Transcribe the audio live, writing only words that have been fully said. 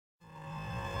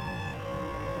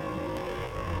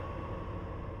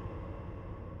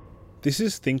This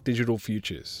is Think Digital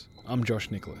Futures. I'm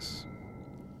Josh Nicholas.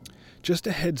 Just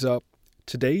a heads up,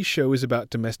 today's show is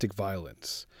about domestic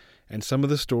violence, and some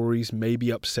of the stories may be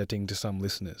upsetting to some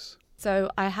listeners. So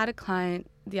I had a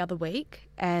client the other week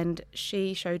and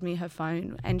she showed me her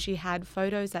phone and she had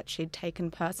photos that she'd taken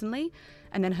personally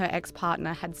and then her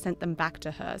ex-partner had sent them back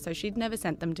to her. So she'd never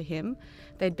sent them to him.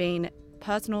 They'd been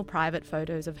personal private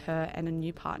photos of her and a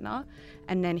new partner,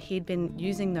 and then he'd been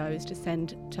using those to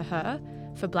send to her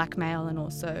for blackmail and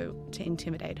also to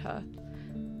intimidate her.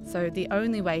 So the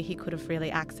only way he could have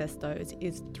really accessed those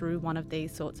is through one of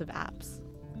these sorts of apps.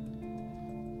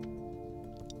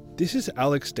 This is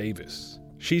Alex Davis.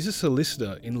 She's a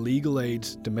solicitor in Legal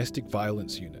Aid's Domestic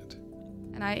Violence Unit.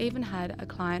 And I even had a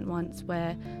client once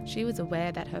where she was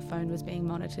aware that her phone was being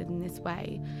monitored in this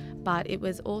way, but it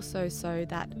was also so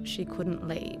that she couldn't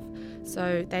leave.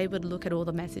 So they would look at all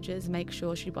the messages, make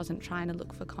sure she wasn't trying to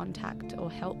look for contact or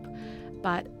help.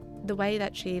 But the way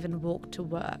that she even walked to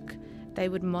work, they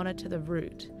would monitor the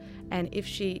route. And if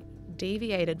she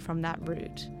deviated from that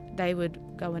route, they would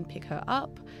go and pick her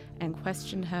up and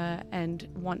question her and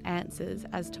want answers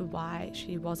as to why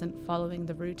she wasn't following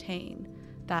the routine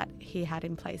that he had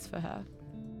in place for her.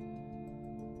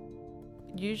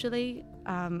 Usually,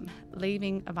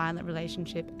 leaving a violent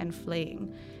relationship and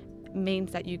fleeing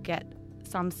means that you get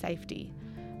some safety.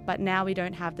 But now we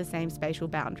don't have the same spatial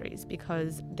boundaries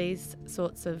because these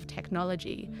sorts of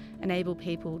technology enable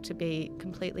people to be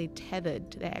completely tethered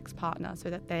to their ex-partner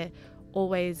so that they're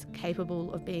always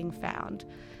capable of being found.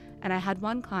 And I had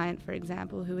one client, for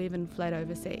example, who even fled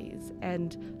overseas,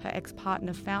 and her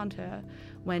ex-partner found her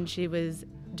when she was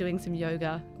doing some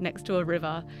yoga next to a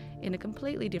river in a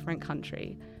completely different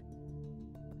country.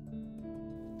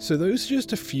 So those are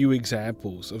just a few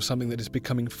examples of something that is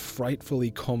becoming frightfully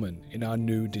common in our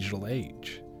new digital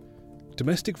age.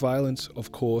 Domestic violence,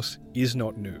 of course, is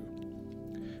not new.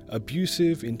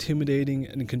 Abusive, intimidating,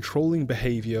 and controlling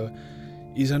behaviour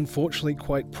is unfortunately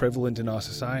quite prevalent in our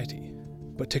society.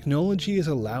 But technology is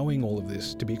allowing all of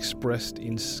this to be expressed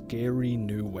in scary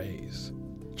new ways.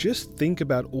 Just think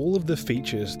about all of the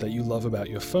features that you love about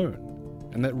your phone,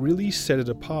 and that really set it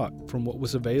apart from what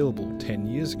was available 10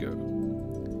 years ago.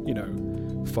 You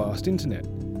know, fast internet,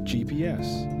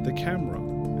 GPS, the camera,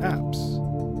 apps.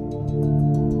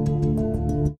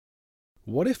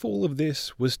 What if all of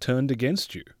this was turned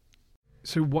against you?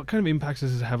 So what kind of impacts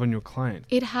does this have on your client?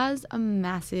 It has a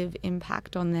massive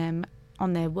impact on them,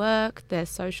 on their work, their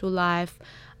social life,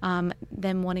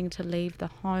 them wanting to leave the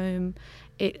home.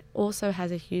 It also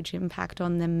has a huge impact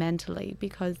on them mentally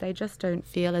because they just don't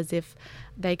feel as if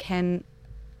they can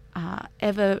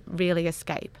ever really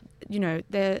escape. You know,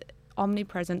 the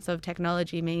omnipresence of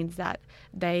technology means that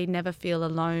they never feel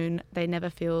alone, they never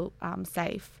feel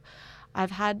safe.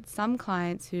 I've had some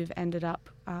clients who've ended up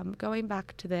going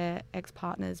back to their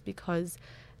ex-partners because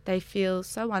they feel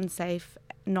so unsafe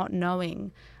not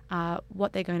knowing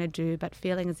what they're going to do, but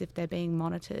feeling as if they're being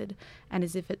monitored and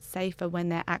as if it's safer when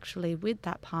they're actually with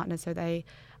that partner so they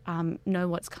know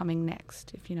what's coming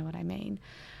next, if you know what I mean.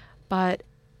 But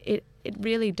it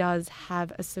really does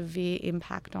have a severe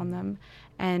impact on them,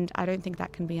 and I don't think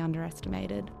that can be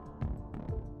underestimated.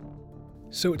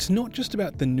 So it's not just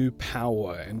about the new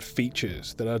power and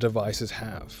features that our devices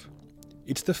have.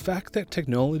 It's the fact that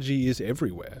technology is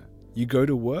everywhere. You go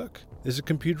to work, there's a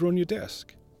computer on your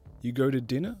desk. You go to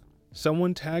dinner,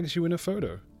 someone tags you in a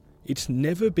photo. It's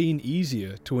never been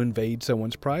easier to invade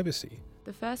someone's privacy.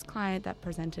 The first client that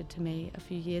presented to me a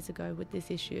few years ago with this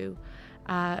issue,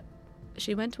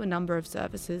 she went to a number of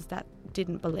services that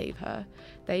didn't believe her.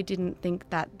 They didn't think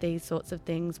that these sorts of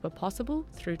things were possible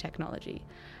through technology.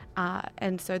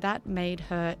 And so that made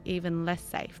her even less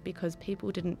safe because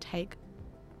people didn't take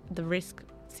the risk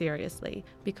seriously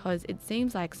because it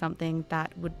seems like something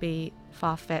that would be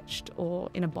far-fetched or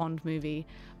in a Bond movie,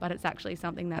 but it's actually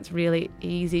something that's really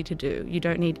easy to do. You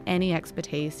don't need any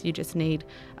expertise, you just need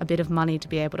a bit of money to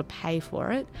be able to pay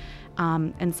for it,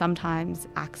 and sometimes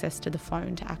access to the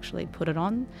phone to actually put it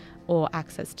on or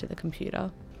access to the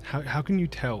computer. How can you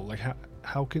tell? Like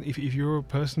how can if you're a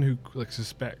person who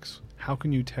suspects, how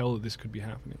can you tell that this could be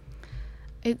happening?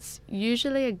 It's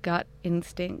usually a gut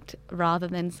instinct rather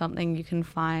than something you can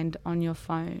find on your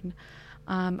phone.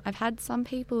 I've had some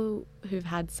people who've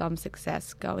had some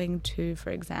success going to,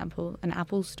 for example, an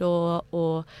Apple store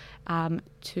or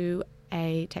to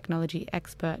a technology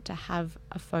expert to have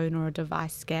a phone or a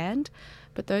device scanned,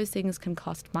 but those things can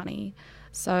cost money.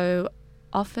 So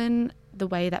often the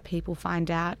way that people find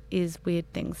out is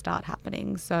weird things start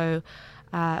happening. So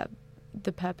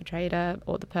the perpetrator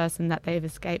or the person that they've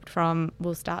escaped from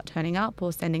will start turning up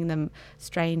or sending them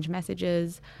strange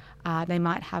messages. They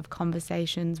might have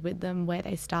conversations with them where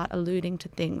they start alluding to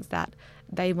things that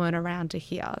they weren't around to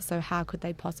hear. So how could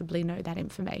they possibly know that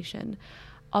information?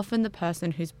 Often the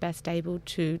person who's best able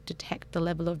to detect the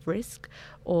level of risk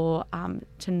or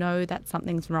to know that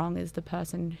something's wrong is the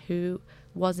person who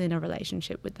was in a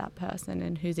relationship with that person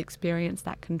and who's experienced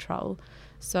that control.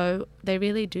 So they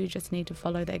really do just need to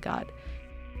follow their gut.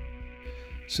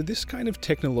 So this kind of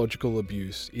technological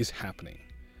abuse is happening,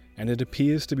 and it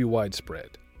appears to be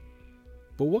widespread.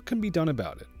 But what can be done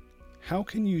about it? How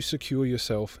can you secure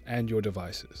yourself and your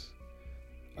devices?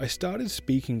 I started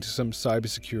speaking to some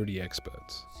cybersecurity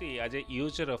experts. See, as a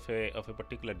user of a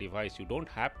particular device, you don't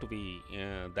have to be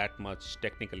that much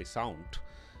technically sound,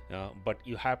 but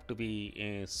you have to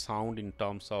be sound in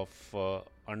terms of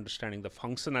understanding the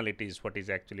functionalities, what is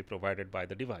actually provided by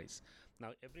the device.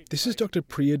 Now, This is Dr.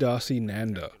 Priyadasi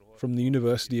Nanda from the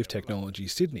University of Technology,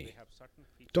 Sydney.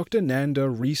 Dr. Nanda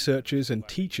researches and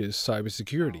teaches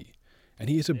cybersecurity, and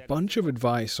he has a bunch of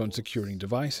advice on securing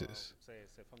devices.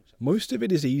 Most of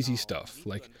it is easy stuff,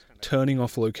 like turning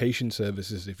off location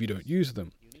services if you don't use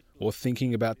them, or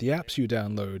thinking about the apps you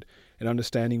download and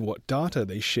understanding what data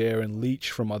they share and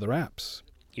leach from other apps.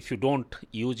 If you don't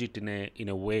use it in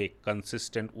a way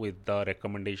consistent with the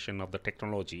recommendation of the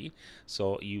technology,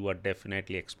 so you are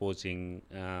definitely exposing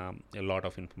a lot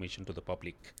of information to the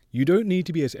public. You don't need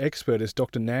to be as expert as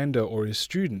Dr. Nanda or his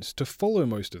students to follow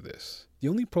most of this. The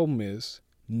only problem is,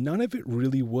 none of it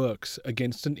really works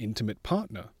against an intimate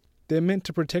partner. They're meant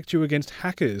to protect you against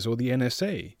hackers or the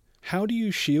NSA. How do you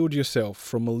shield yourself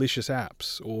from malicious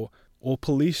apps or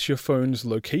police your phone's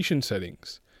location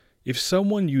settings if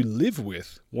someone you live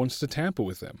with wants to tamper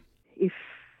with them? If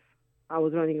I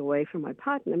was running away from my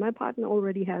partner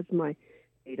already has my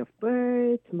date of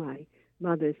birth, my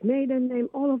mother's maiden name,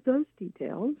 all of those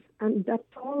details, and that's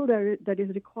all that is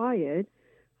required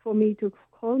for me to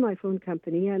call my phone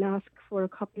company and ask for a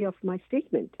copy of my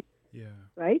statement. Yeah.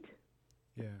 Right?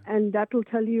 Yeah. And that will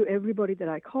tell you everybody that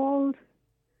I called,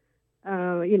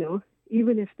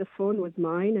 even if the phone was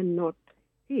mine and not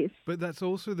his. But that's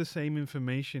also the same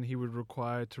information he would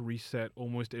require to reset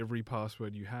almost every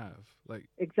password you have.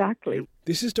 Exactly.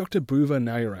 This is Dr. Bhuva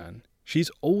Nayaran.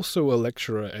 She's also a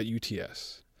lecturer at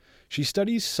UTS. She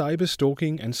studies cyber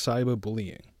stalking and cyber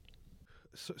bullying.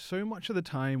 So much of the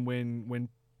time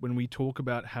when we talk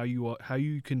about how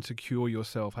you can secure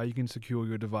yourself, how you can secure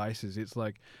your devices, it's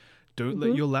like, don't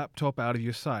let your laptop out of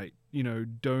your sight.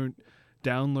 Don't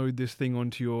download this thing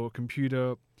onto your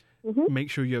computer. Make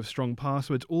sure you have strong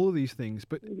passwords, all of these things.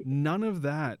 But none of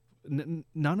that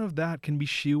can be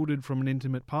shielded from an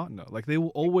intimate partner. Like, they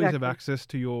will always have access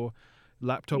to your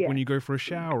laptop when you go for a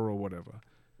shower or whatever.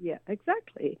 Yeah,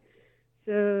 exactly.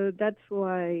 So that's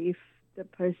why if the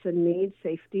person needs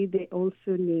safety, they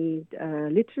also need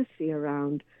literacy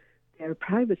around their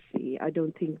privacy. I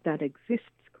don't think that exists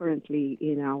currently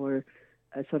in our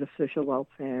sort of social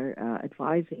welfare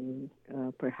advising,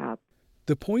 perhaps.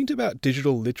 The point about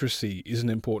digital literacy is an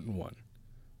important one,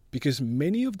 because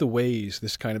many of the ways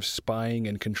this kind of spying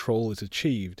and control is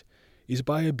achieved is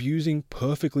by abusing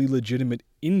perfectly legitimate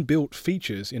inbuilt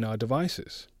features in our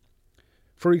devices.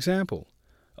 For example,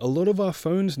 a lot of our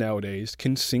phones nowadays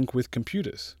can sync with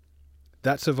computers.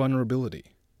 That's a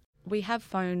vulnerability. We have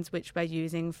phones which we're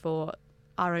using for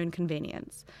our own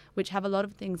convenience, which have a lot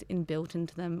of things inbuilt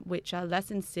into them which are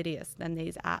less insidious than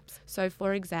these apps. So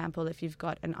for example, if you've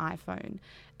got an iPhone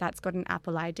that's got an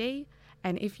Apple ID,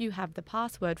 and if you have the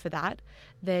password for that,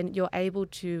 then you're able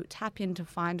to tap in to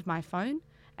Find My Phone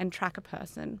and track a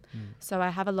person. So I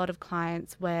have a lot of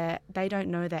clients where they don't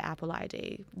know their Apple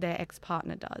ID, their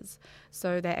ex-partner does.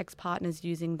 So their ex-partner's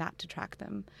using that to track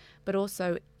them. But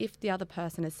also, if the other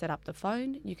person has set up the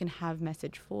phone, you can have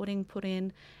message forwarding put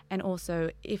in. And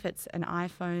also, if it's an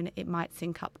iPhone, it might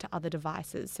sync up to other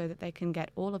devices so that they can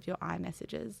get all of your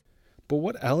iMessages. But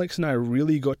what Alex and I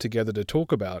really got together to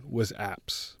talk about was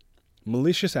apps.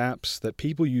 Malicious apps that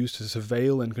people use to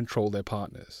surveil and control their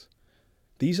partners.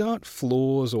 These aren't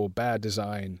flaws or bad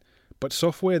design, but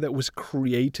software that was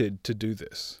created to do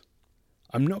this.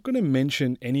 I'm not going to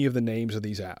mention any of the names of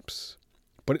these apps,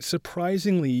 but it's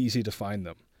surprisingly easy to find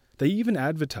them. They even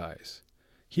advertise.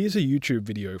 Here's a YouTube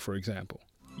video, for example.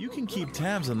 You can keep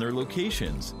tabs on their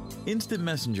locations, instant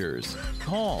messengers,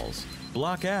 calls,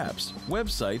 block apps,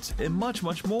 websites, and much,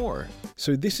 much more.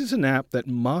 So this is an app that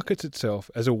markets itself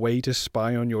as a way to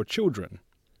spy on your children.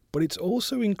 But it's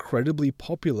also incredibly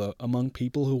popular among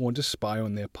people who want to spy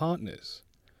on their partners.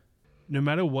 No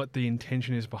matter what the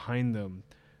intention is behind them,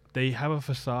 they have a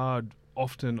facade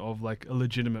often of like a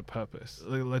legitimate purpose.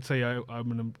 Let's say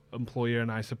I'm an employer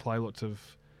and I supply lots of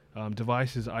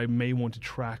devices, I may want to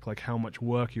track like how much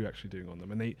work you're actually doing on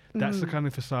them, and that's the kind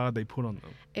of facade they put on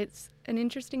them. It's an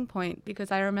interesting point,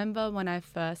 because I remember when I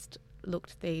first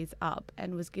looked these up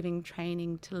and was giving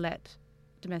training to let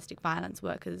domestic violence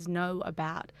workers know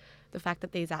about the fact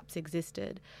that these apps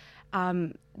existed.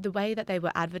 The way that they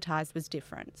were advertised was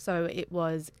different. So it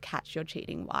was catch your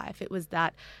cheating wife. It was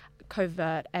that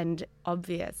covert and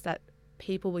obvious that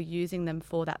people were using them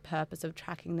for that purpose of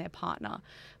tracking their partner.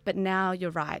 But now you're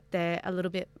right, they're a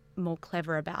little bit more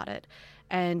clever about it.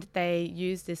 And they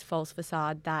use this false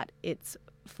facade that it's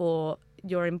for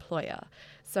your employer.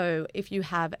 So if you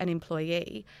have an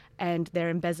employee and they're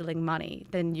embezzling money,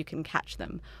 then you can catch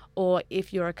them. Or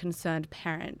if you're a concerned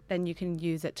parent, then you can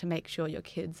use it to make sure your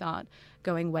kids aren't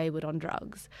going wayward on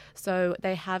drugs. So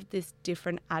they have this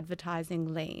different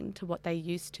advertising lean to what they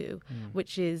used to,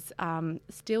 which is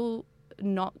still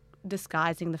not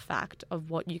disguising the fact of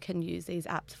what you can use these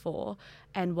apps for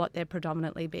and what they're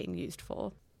predominantly being used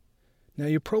for. Now,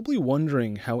 you're probably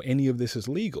wondering how any of this is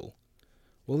legal.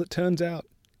 Well, it turns out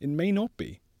it may not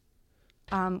be.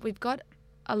 We've got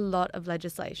a lot of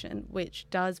legislation which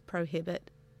does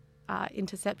prohibit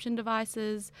interception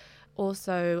devices,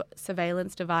 also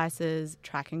surveillance devices,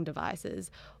 tracking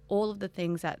devices, all of the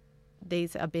things that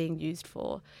these are being used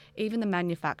for. Even the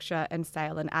manufacture and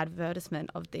sale and advertisement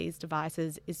of these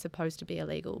devices is supposed to be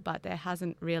illegal, but there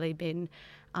hasn't really been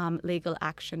legal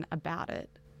action about it.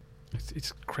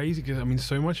 It's crazy because, I mean,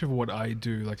 so much of what I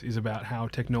do is about how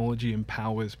technology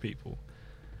empowers people.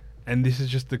 And this is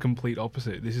just the complete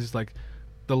opposite. This is like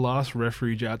the last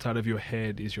refuge outside of your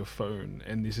head is your phone,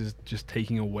 and this is just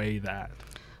taking away that.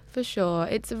 For sure.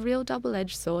 It's a real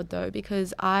double-edged sword, though,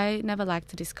 because I never like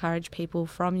to discourage people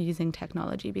from using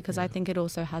technology, because I think it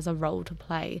also has a role to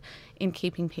play in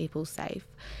keeping people safe.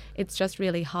 It's just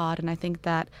really hard, and I think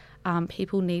that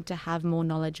people need to have more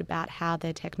knowledge about how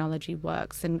their technology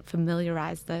works and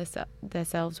familiarise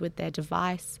themselves with their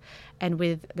device and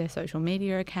with their social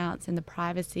media accounts and the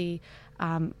privacy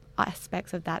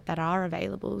aspects of that are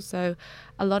available. So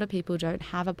a lot of people don't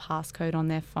have a passcode on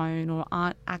their phone or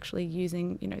aren't actually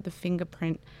using, the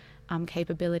fingerprint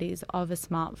capabilities of a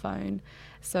smartphone.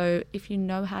 So if you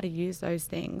know how to use those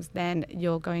things, then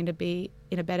you're going to be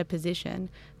in a better position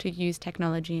to use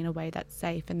technology in a way that's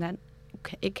safe and that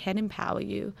it can empower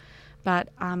you. But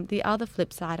the other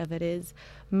flip side of it is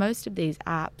most of these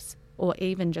apps, or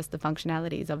even just the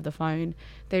functionalities of the phone,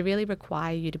 they really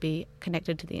require you to be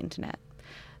connected to the internet.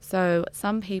 So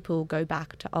some people go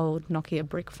back to old Nokia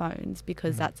brick phones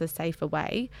because that's a safer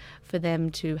way for them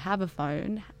to have a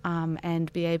phone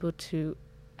and be able to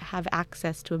have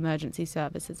access to emergency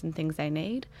services and things they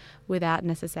need without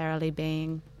necessarily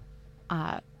being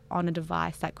on a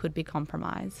device that could be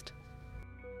compromised.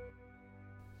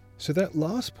 So that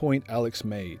last point Alex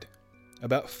made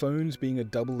about phones being a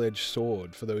double-edged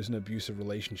sword for those in abusive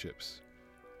relationships,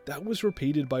 that was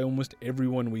repeated by almost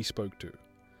everyone we spoke to.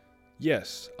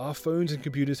 Yes, our phones and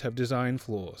computers have design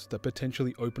flaws that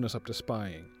potentially open us up to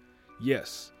spying.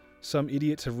 Yes, some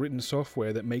idiots have written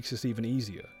software that makes this even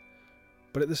easier.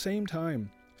 But at the same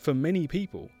time, for many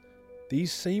people,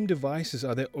 these same devices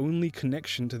are their only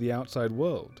connection to the outside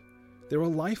world. They're a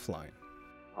lifeline.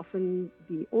 Often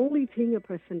the only thing a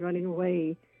person running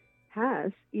away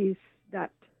has is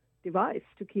that device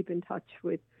to keep in touch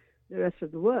with the rest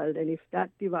of the world. And if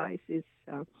that device is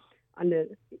under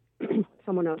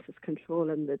someone else's control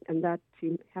and that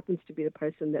happens to be the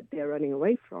person that they're running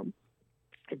away from,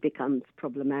 it becomes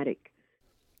problematic.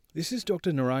 This is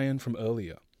Dr. Narayan from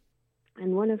earlier.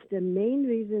 And one of the main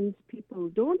reasons people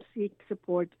don't seek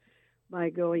support by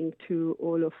going to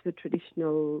all of the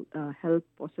traditional help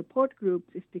or support groups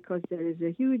is because there is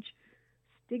a huge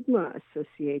stigma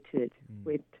associated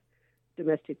with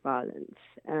domestic violence,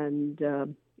 and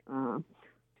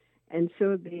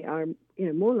so they are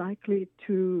more likely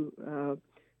to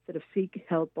sort of seek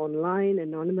help online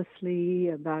anonymously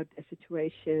about a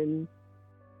situation.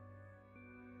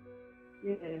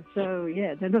 There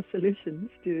are no solutions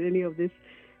to any of this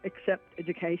except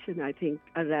education, I think,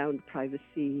 around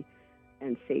privacy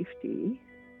and safety.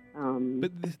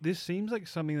 But this seems like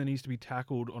something that needs to be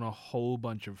tackled on a whole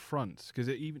bunch of fronts, because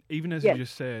even as you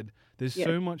just said, there's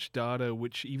so much data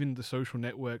which even the social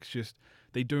networks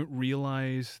they don't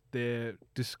realize they're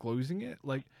disclosing it.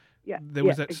 There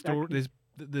was that story.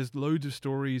 There's loads of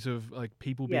stories of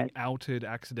people being outed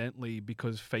accidentally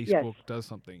because Facebook does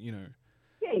something.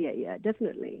 Yeah,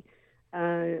 definitely.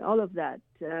 All of that,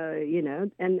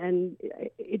 and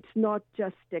it's not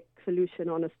just a solution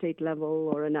on a state level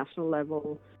or a national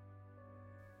level.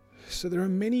 So there are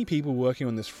many people working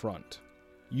on this front,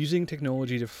 using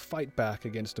technology to fight back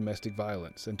against domestic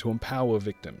violence and to empower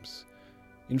victims.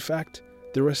 In fact,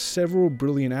 there are several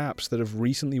brilliant apps that have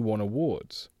recently won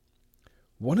awards.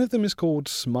 One of them is called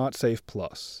SmartSafe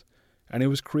Plus, and it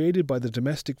was created by the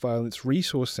Domestic Violence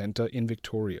Resource Centre in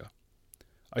Victoria.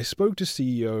 I spoke to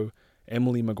CEO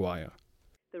Emily Maguire.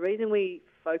 The reason we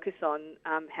focus on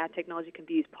how technology can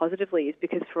be used positively is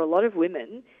because for a lot of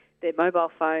women, their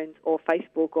mobile phones or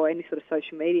Facebook or any sort of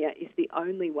social media is the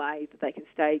only way that they can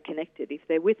stay connected. If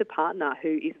they're with a partner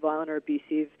who is violent or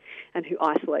abusive and who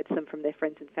isolates them from their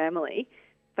friends and family,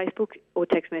 Facebook or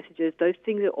text messages, those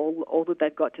things are all that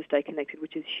they've got to stay connected,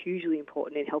 which is hugely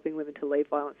important in helping women to leave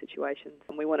violent situations.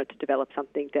 And we wanted to develop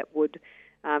something that would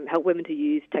help women to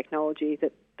use technology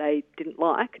that they didn't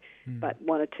like, but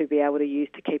wanted to be able to use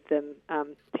to keep them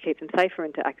safer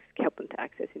and to help them to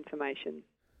access information.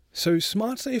 So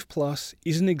SmartSafe Plus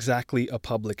isn't exactly a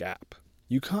public app.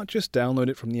 You can't just download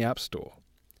it from the App Store.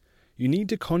 You need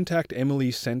to contact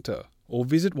Emily's centre or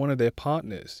visit one of their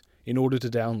partners in order to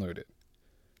download it.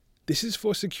 This is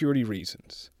for security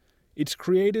reasons. Its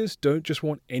creators don't just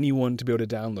want anyone to be able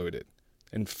to download it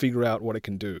and figure out what it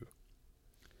can do.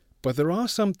 But there are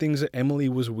some things that Emily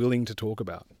was willing to talk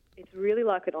about. It's really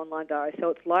like an online diary, so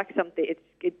it's like something.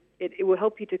 It will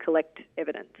help you to collect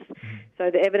evidence. So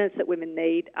the evidence that women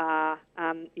need are,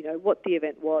 what the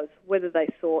event was, whether they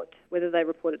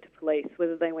reported to police,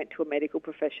 whether they went to a medical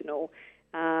professional,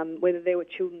 whether there were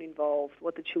children involved,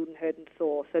 what the children heard and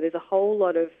saw. So there's a whole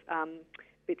lot of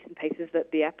bits and pieces that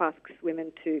the app asks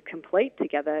women to complete to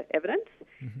gather evidence.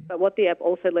 But what the app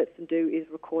also lets them do is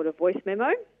record a voice memo.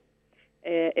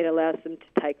 It allows them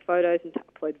to take photos and to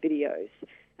upload videos.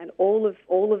 And all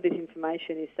of this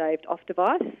information is saved off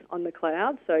device on the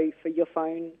cloud, so for your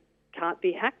phone can't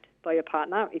be hacked by your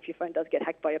partner. If your phone does get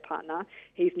hacked by your partner,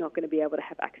 he's not going to be able to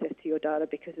have access to your data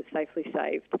because it's safely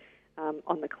saved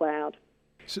on the cloud.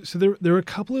 So there are a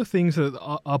couple of things that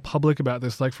are public about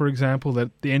this, like, for example, that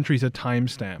the entries are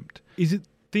time-stamped. Is it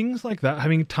things like that,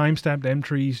 having time-stamped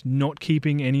entries, not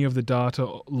keeping any of the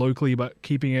data locally but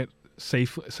keeping it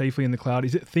safely in the cloud?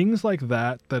 Is it things like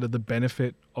that that are the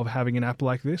benefit of having an app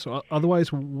like this? Or otherwise,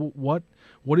 what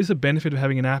is the benefit of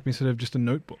having an app instead of just a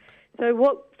notebook?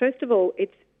 So first of all,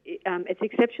 it's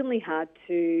exceptionally hard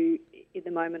to, in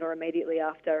the moment or immediately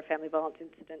after a family violence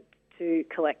incident, to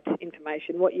collect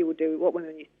information. What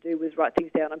women used to do was write things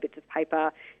down on bits of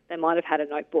paper. They might have had a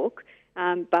notebook,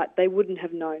 but they wouldn't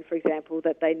have known, for example,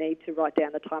 that they need to write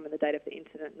down the time and the date of the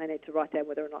incident, and they need to write down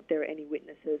whether or not there are any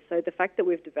witnesses. So the fact that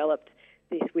we've developed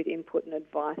this with input and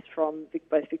advice from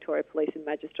both Victoria Police and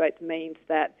magistrates means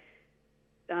that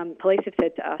police have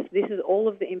said to us, this is all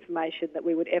of the information that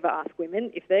we would ever ask women.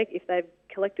 If they've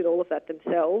collected all of that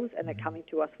themselves and are coming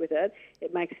to us with it,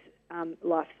 it makes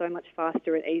life so much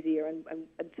faster and easier and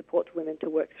supports women to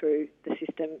work through the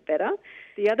system better.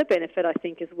 The other benefit, I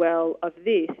think, as well of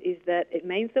this is that it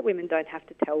means that women don't have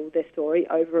to tell their story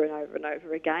over and over and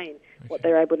over again. Okay. What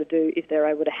they're able to do is they're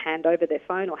able to hand over their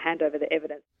phone or hand over the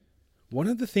evidence. One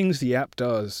of the things the app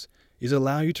does is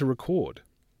allow you to record.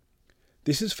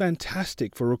 This is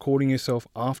fantastic for recording yourself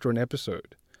after an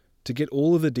episode, to get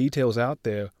all of the details out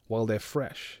there while they're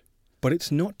fresh. But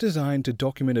it's not designed to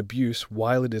document abuse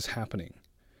while it is happening.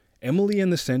 Emily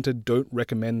and the centre don't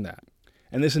recommend that.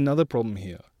 And there's another problem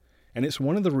here, and it's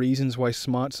one of the reasons why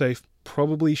SmartSafe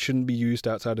probably shouldn't be used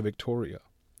outside of Victoria.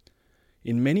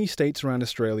 In many states around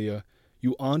Australia,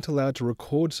 you aren't allowed to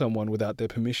record someone without their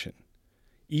permission,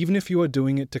 even if you are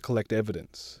doing it to collect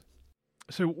evidence.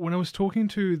 So when I was talking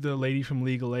to the lady from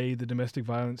Legal Aid, the domestic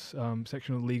violence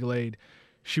section of Legal Aid,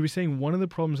 she was saying one of the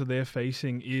problems that they're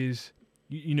facing is,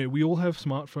 we all have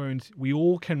smartphones. We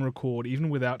all can record, even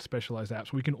without specialized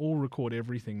apps. We can all record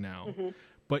everything now,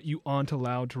 but you aren't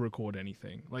allowed to record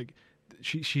anything. Like,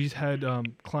 she's had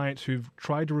clients who've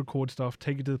tried to record stuff,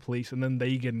 take it to the police, and then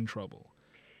they get in trouble.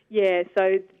 Yeah,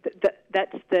 so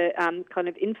that's the kind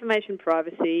of information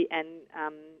privacy and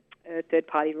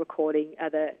third-party recording are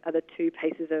the two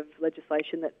pieces of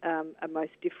legislation that are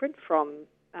most different from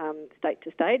state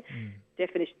to state.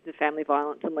 Definitions of family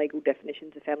violence and legal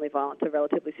definitions of family violence are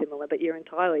relatively similar, but you're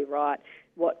entirely right.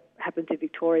 What happens in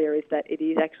Victoria is that it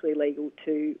is actually legal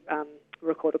to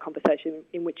record a conversation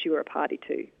in which you are a party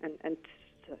to, and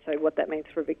so what that means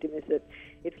for a victim is that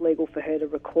it's legal for her to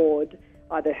record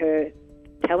either her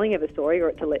telling of a story, or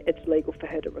it's legal for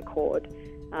her to record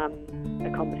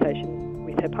a conversation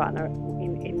with her partner,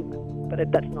 but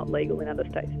that's not legal in other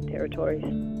states and territories.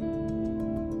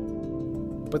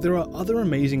 But there are other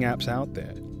amazing apps out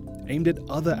there aimed at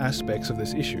other aspects of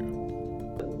this issue.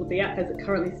 Well, the app, as it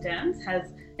currently stands,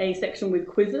 has a section with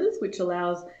quizzes, which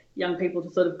allows young people to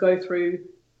sort of go through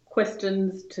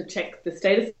questions to check the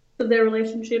status of their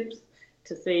relationships,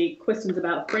 to see questions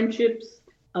about friendships,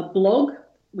 a blog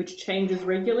which changes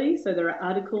regularly. So there are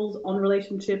articles on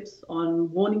relationships, on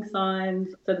warning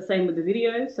signs. So the same with the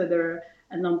video. So there are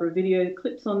a number of video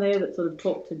clips on there that sort of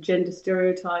talk to gender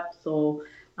stereotypes or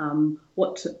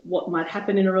what might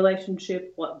happen in a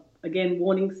relationship,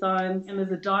 warning signs. And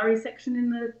there's a diary section in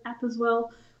the app as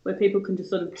well where people can just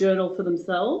sort of journal for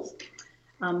themselves.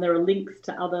 There are links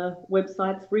to other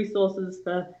websites, resources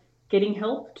for getting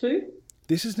help too.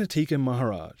 This is Natika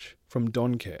Maharaj from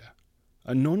DonCare,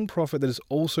 a non-profit that is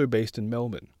also based in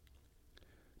Melbourne.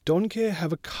 DonCare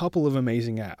have a couple of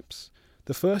amazing apps.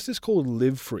 The first is called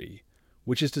Live Free,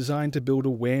 which is designed to build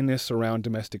awareness around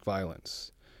domestic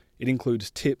violence. It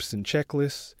includes tips and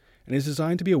checklists, and is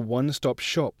designed to be a one-stop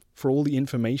shop for all the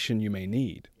information you may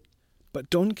need. But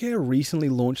DonCare recently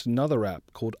launched another app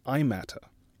called iMatter,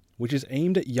 which is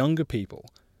aimed at younger people,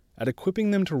 at equipping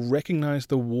them to recognize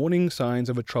the warning signs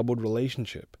of a troubled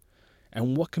relationship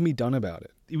and what can be done about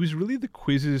it. It was really the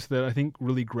quizzes that I think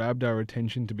really grabbed our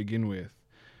attention to begin with.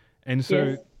 And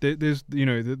so there's,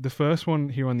 the first one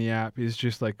here on the app is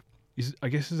just like, I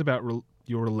guess it's about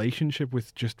your relationship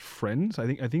with just friends. I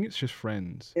think it's just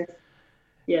friends.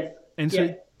 Yes. And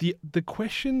so the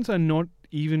questions are not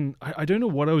even, I don't know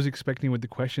what I was expecting with the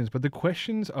questions, but the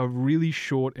questions are really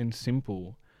short and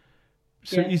simple.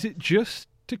 So is it just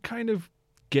to kind of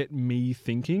get me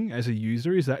thinking as a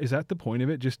user? Is that the point of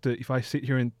it? Just to, if I sit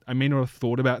here and I may not have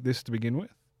thought about this to begin with?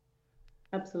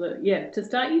 Absolutely, yeah. To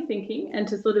start you thinking and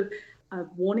to sort of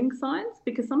warning signs,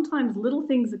 because sometimes little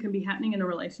things that can be happening in a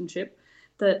relationship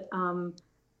that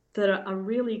are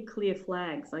really clear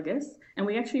flags, I guess. And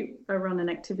we actually run an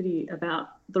activity about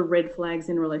the red flags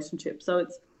in relationships. So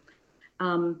it's,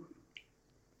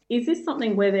 is this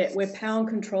something where power and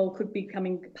control could be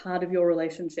becoming part of your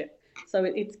relationship? So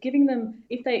it's giving them,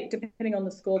 depending on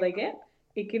the score they get,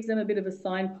 it gives them a bit of a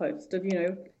signpost of,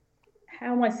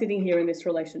 how am I sitting here in this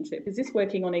relationship? Is this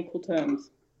working on equal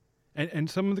terms? And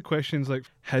some of the questions like,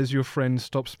 has your friend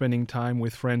stopped spending time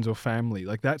with friends or family?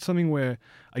 Like that's something where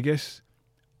I guess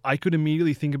I could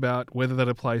immediately think about whether that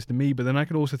applies to me, but then I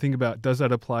could also think about, does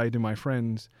that apply to my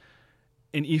friends?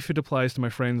 And if it applies to my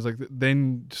friends, like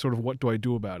then sort of what do I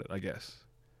do about it, I guess?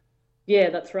 Yeah,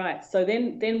 that's right. So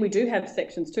then we do have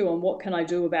sections too on what can I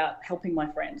do about helping my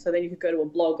friend. So then you could go to a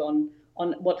blog on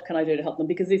what can I do to help them,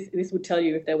 because this would tell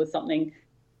you if there was something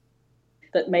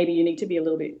that maybe you need to be a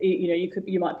little bit,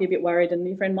 you might be a bit worried and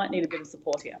your friend might need a bit of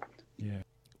support here. Yeah.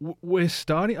 We're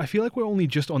starting, I feel like we're only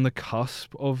just on the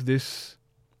cusp of this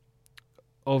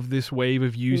wave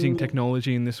of using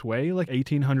technology in this way. Like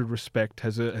 1800 Respect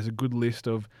has a good list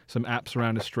of some apps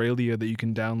around Australia that you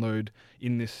can download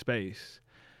in this space.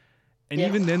 And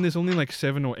even then there's only like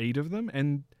 7 or 8 of them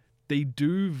and they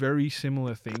do very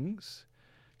similar things.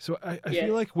 So I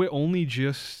feel like we're only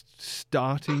just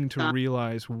starting to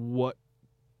realize what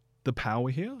the power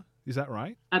here. Is that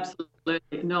right? Absolutely.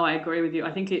 No, I agree with you.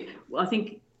 I think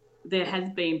there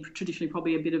has been traditionally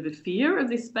probably a bit of a fear of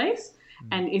this space.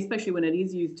 And especially when it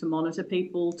is used to monitor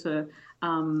people, to,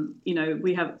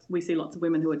 we see lots of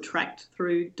women who are tracked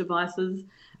through devices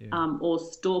or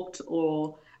stalked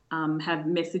or have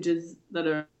messages that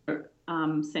are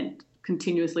sent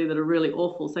continuously that are really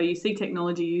awful. So you see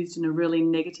technology used in a really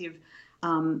negative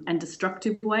and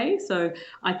destructive way. So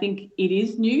I think it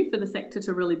is new for the sector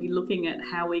to really be looking at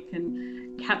how we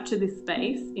can capture this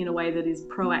space in a way that is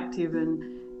proactive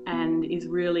and is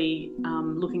really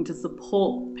looking to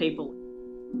support people.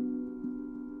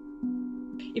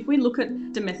 If we look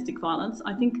at domestic violence,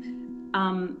 I think,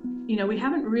 we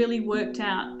haven't really worked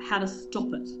out how to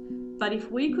stop it. But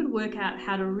if we could work out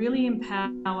how to really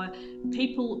empower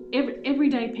people,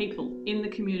 everyday people in the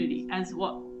community as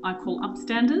what I call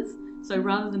upstanders, so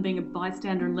rather than being a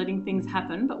bystander and letting things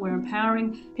happen, but we're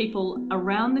empowering people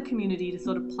around the community to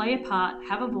sort of play a part,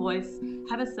 have a voice,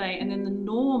 have a say, and then the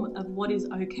norm of what is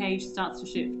okay starts to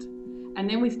shift. And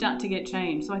then we start to get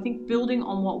change. So I think building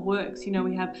on what works,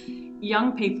 we have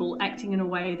young people acting in a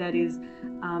way that is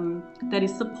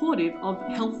supportive of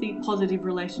healthy, positive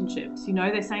relationships.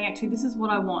 They're saying, actually, this is what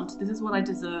I want, this is what I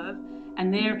deserve,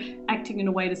 and they're acting in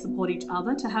a way to support each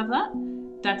other to have that.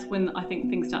 That's when I think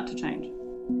things start to change.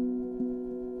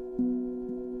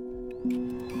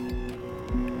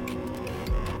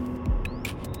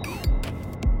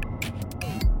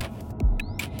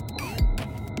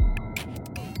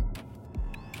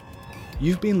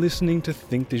 You've been listening to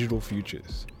Think Digital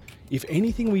Futures. If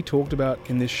anything we talked about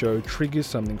in this show triggers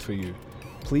something for you,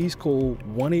 please call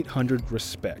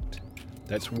 1-800-RESPECT.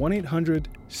 That's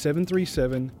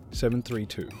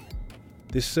 1-800-737-732.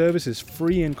 This service is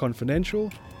free and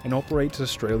confidential and operates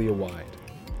Australia-wide.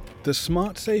 The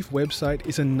SmartSafe website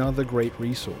is another great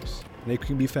resource, and it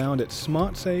can be found at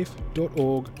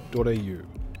smartsafe.org.au.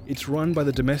 It's run by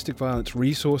the Domestic Violence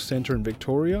Resource Centre in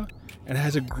Victoria and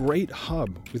has a great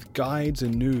hub with guides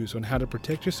and news on how to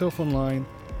protect yourself online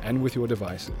and with your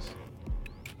devices.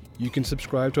 You can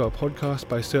subscribe to our podcast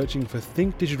by searching for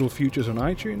Think Digital Futures on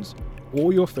iTunes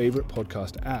or your favourite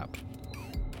podcast app.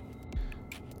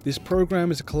 This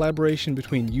program is a collaboration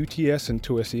between UTS and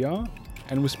 2SER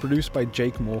and was produced by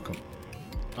Jake Morecambe.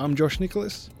 I'm Josh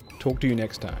Nicholas. Talk to you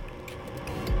next time.